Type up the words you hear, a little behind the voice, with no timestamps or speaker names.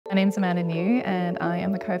My name's Amanda New and I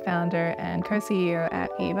am the co-founder and co-CEO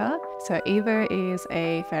at Eva. So Eva is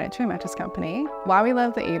a furniture and mattress company. Why we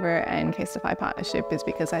love the Eva and Casetify partnership is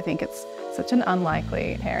because I think it's such an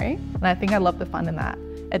unlikely pairing, and I think I love the fun in that.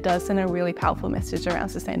 It does send a really powerful message around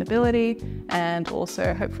sustainability and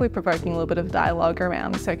also hopefully provoking a little bit of dialogue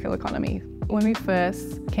around the circular economy. When we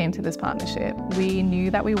first came to this partnership, we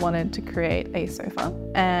knew that we wanted to create a sofa,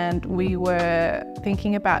 and we were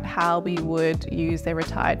thinking about how we would use their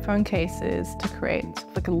retired phone cases to create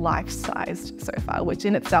like a life-sized sofa, which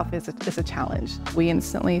in itself is a challenge. We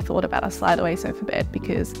instantly thought about a Slideaway Sofa Bed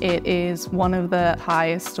because it is one of the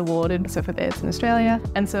highest awarded sofa beds in Australia.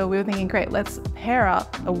 And so we were thinking, great, let's pair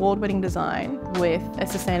up award-winning design with a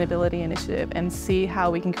sustainability initiative and see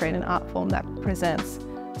how we can create an art form that presents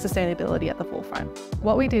sustainability at the forefront.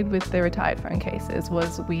 What we did with the retired phone cases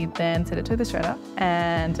was we then sent it to the shredder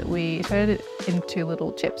and we shredded it into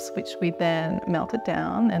little chips, which we then melted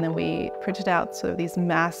down, and then we printed out sort of these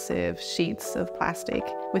massive sheets of plastic.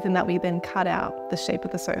 Within that, we then cut out the shape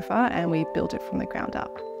of the sofa and we built it from the ground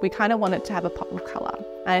up. We kind of wanted to have a pop of color.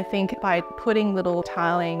 And I think by putting little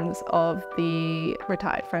tilings of the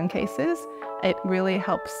retired phone cases, it really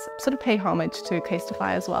helps sort of pay homage to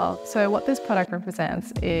Casetify as well. So what this product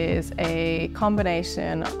represents is a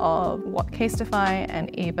combination of what Casetify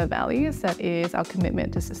and Eva values. That is our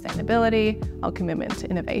commitment to sustainability, our commitment to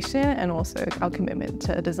innovation, and also our commitment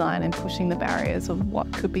to design and pushing the barriers of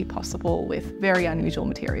what could be possible with very unusual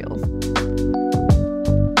materials.